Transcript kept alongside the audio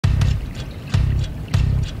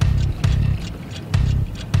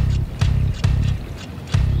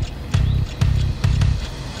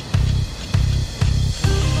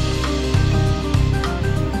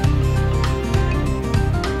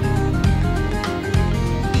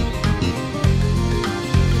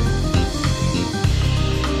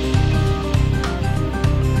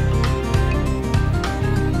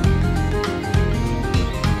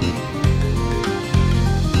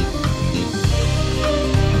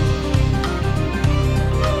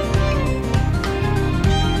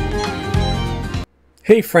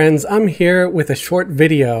Hey friends, I'm here with a short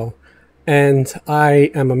video, and I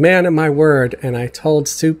am a man of my word, and I told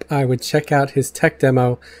Soup I would check out his tech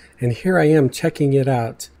demo, and here I am checking it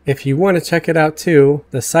out. If you want to check it out too,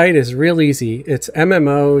 the site is real easy. It's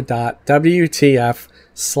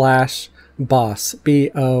mmo.wtf/boss,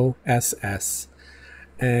 BOSS.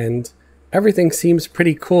 And everything seems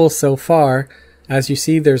pretty cool so far. As you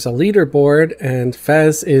see, there's a leaderboard, and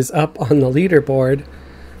Fez is up on the leaderboard,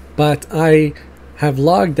 but I have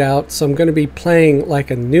logged out, so I'm going to be playing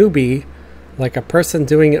like a newbie, like a person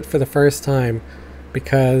doing it for the first time,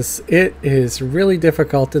 because it is really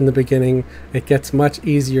difficult in the beginning. It gets much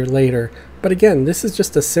easier later. But again, this is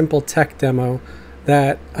just a simple tech demo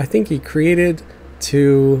that I think he created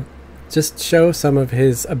to just show some of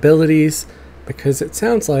his abilities, because it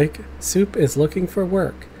sounds like Soup is looking for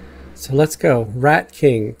work. So let's go. Rat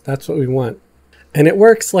King, that's what we want. And it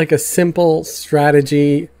works like a simple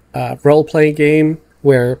strategy role-play game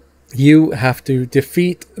where you have to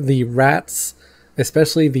defeat the rats,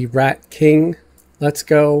 especially the Rat King. Let's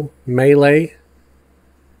go melee.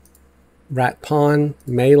 Rat Pawn,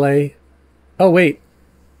 melee. Oh wait,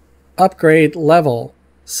 upgrade level.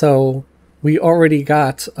 So we already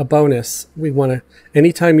got a bonus. We want to,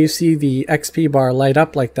 anytime you see the XP bar light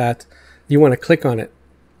up like that, you want to click on it.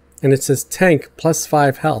 And it says tank plus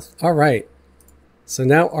 5 health. All right. So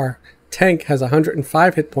now our tank has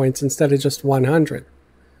 105 hit points instead of just 100.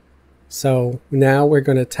 So now we're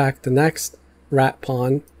going to attack the next rat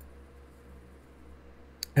pawn.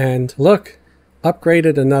 And look,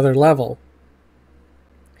 upgraded another level.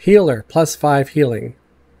 Healer, plus 5 healing.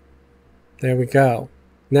 There we go.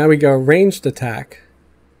 Now we go ranged attack.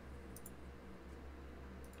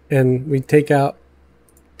 And we take out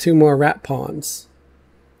 2 more rat pawns.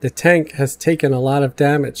 The tank has taken a lot of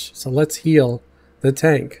damage, so let's heal the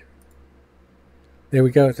tank. There we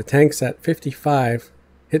go. The tank's at 55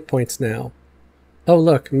 hit points now. Oh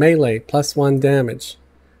look, melee, plus 1 damage.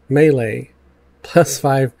 Melee, plus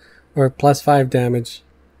 5 or plus 5 damage.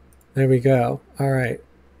 There we go. Alright.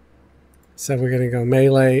 So we're going to go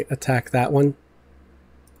melee, attack that one.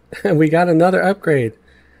 And we got another upgrade.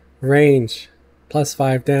 Range, plus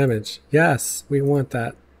 5 damage. Yes, we want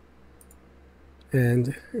that.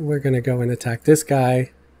 And we're going to go and attack this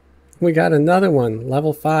guy. We got another one,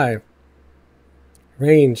 level 5.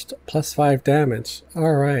 Ranged, plus 5 damage.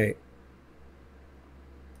 Alright.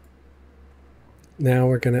 Now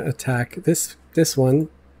we're going to attack this one.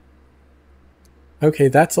 Okay,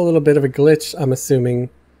 that's a little bit of a glitch, I'm assuming.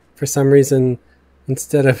 For some reason,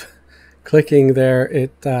 instead of clicking there,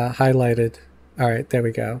 it highlighted. Alright, there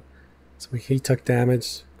we go. So he took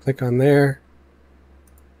damage. Click on there.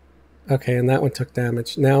 Okay, and that one took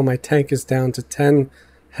damage. Now my tank is down to 10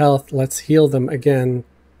 health. Let's heal them again.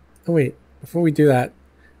 Oh wait, before we do that,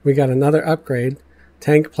 we got another upgrade.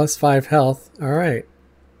 Tank plus 5 health. Alright.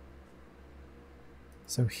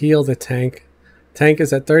 So heal the tank. Tank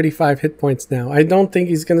is at 35 hit points now. I don't think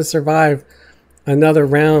he's going to survive another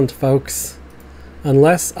round, folks.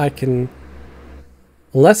 Unless I can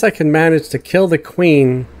manage to kill the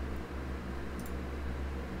queen,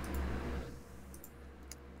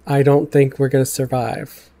 I don't think we're going to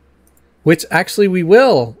survive. Which actually we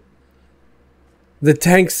will. The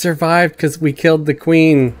tank survived because we killed the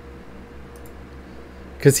queen.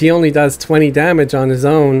 Because he only does 20 damage on his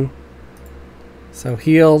own. So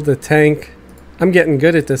heal the tank. I'm getting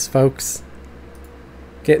good at this, folks.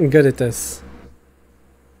 Getting good at this.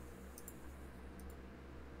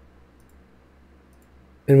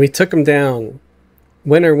 And we took him down.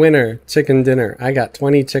 Winner, winner, chicken dinner. I got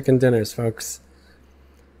 20 chicken dinners, folks.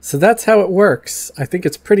 So that's how it works. I think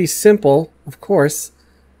it's pretty simple, of course.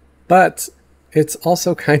 But it's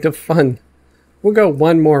also kind of fun. We'll go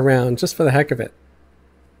one more round just for the heck of it.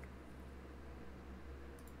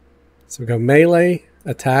 So we go melee,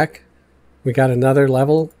 attack. We got another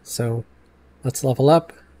level, so let's level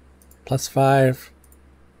up. Plus 5.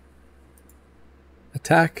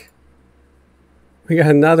 Attack. We got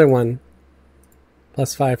another one.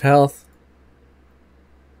 Plus 5 health.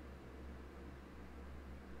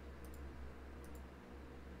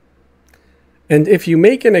 And if you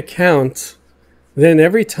make an account, then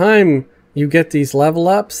every time you get these level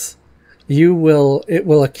ups, it will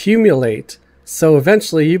accumulate. So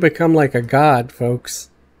eventually you become like a god, folks.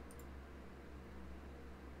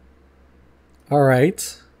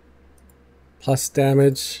 Alright. Plus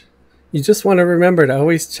damage. You just want to remember to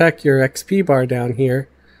always check your XP bar down here.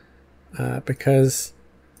 Because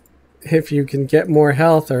if you can get more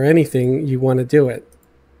health or anything, you want to do it.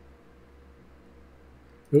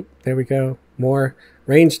 Oop, there we go. More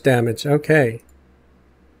range damage. Okay.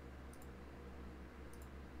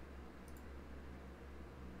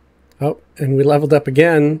 Oh, and we leveled up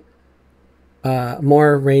again.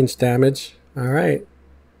 More range damage. All right.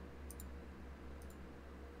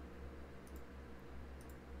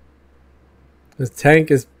 The tank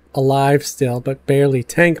is alive still, but barely.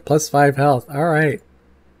 Tank plus 5 health. All right.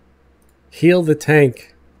 Heal the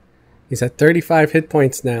tank. He's at 35 hit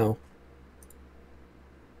points now.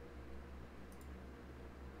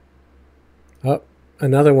 Oh,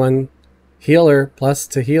 another one. Healer plus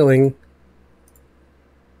to healing.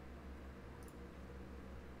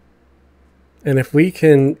 And if we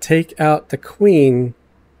can take out the queen.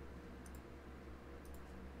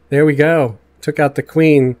 There we go. Took out the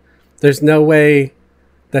queen. There's no way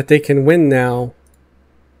that they can win now.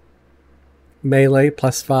 Melee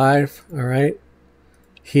plus 5. All right.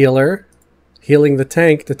 Healer. Healing the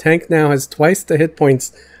tank. The tank now has twice the hit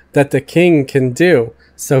points that the king can do.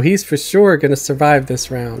 So he's for sure going to survive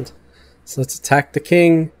this round. So let's attack the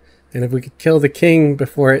king. And if we could kill the king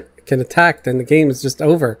before it can attack, then the game is just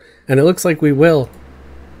over. And it looks like we will.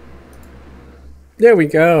 There we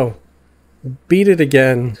go. Beat it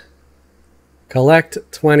again. Collect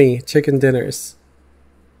 20 chicken dinners.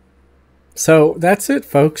 So that's it,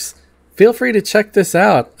 folks. Feel free to check this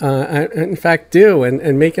out. In fact, do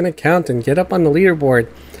and make an account and get up on the leaderboard.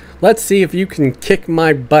 Let's see if you can kick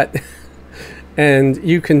my butt and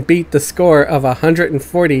you can beat the score of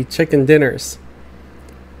 140 chicken dinners.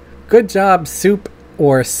 Good job, Soup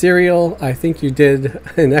or Cereal. I think you did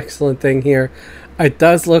an excellent thing here. It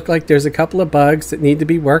does look like there's a couple of bugs that need to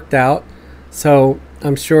be worked out. So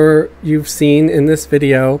I'm sure you've seen in this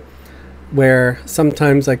video where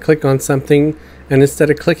sometimes I click on something and instead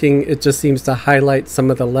of clicking, it just seems to highlight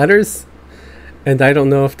some of the letters. And I don't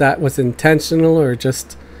know if that was intentional or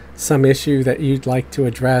just some issue that you'd like to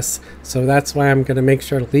address. So that's why I'm going to make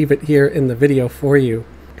sure to leave it here in the video for you.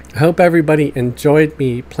 I hope everybody enjoyed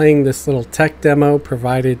me playing this little tech demo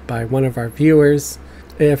provided by one of our viewers.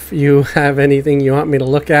 If you have anything you want me to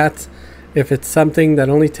look at, if it's something that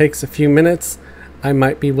only takes a few minutes, I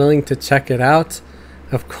might be willing to check it out.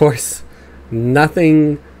 Of course,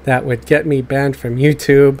 nothing that would get me banned from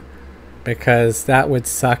YouTube, because that would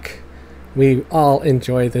suck. We all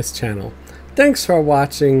enjoy this channel. Thanks for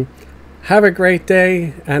watching. Have a great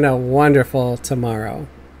day and a wonderful tomorrow.